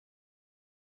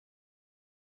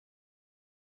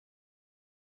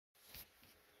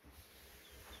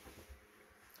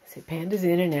See, Panda's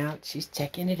in and out. She's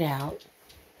checking it out.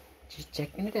 She's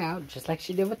checking it out, just like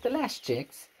she did with the last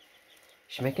chicks.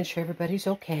 She's making sure everybody's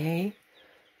okay.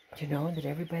 You know, that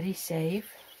everybody's safe.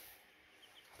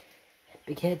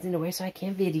 Big head's in the way so I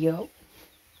can't video.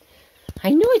 I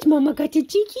know it's Mama got the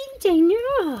chickens. I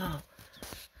know.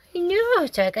 I know.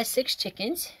 So I got 6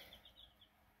 chickens.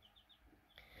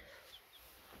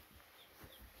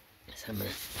 So I'm going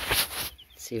to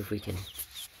see if we can...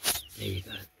 There you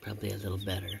go. Probably a little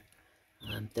better.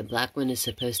 The black one is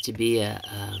supposed to be a...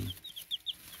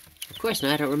 of course,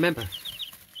 no, I don't remember.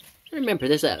 I remember.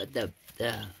 There's let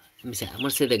me see. I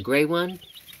want to say the gray one.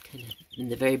 Kind of in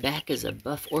the very back is a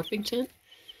Buff Orpington.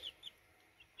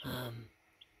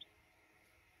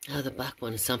 Oh, the black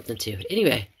one is something too.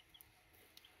 Anyway.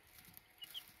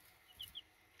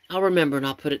 I'll remember and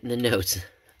I'll put it in the notes.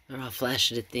 Or I'll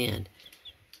flash it at the end.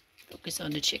 Focus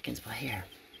on the chickens while here.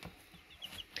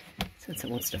 Since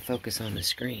it wants to focus on the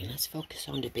screen, let's focus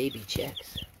on the baby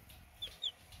chicks.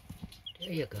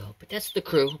 There you go. But that's the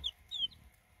crew.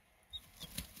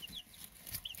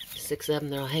 6 of them,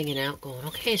 they're all hanging out going,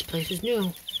 okay, this place is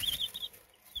new.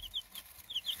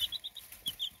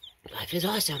 Life is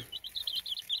awesome.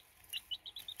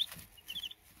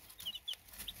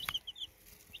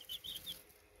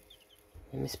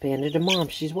 And Miss Panda, the mom,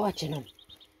 she's watching them.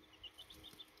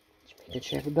 She's making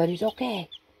sure everybody's okay.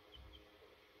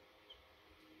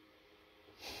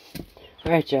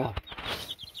 Alright, y'all.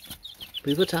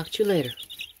 We will talk to you later.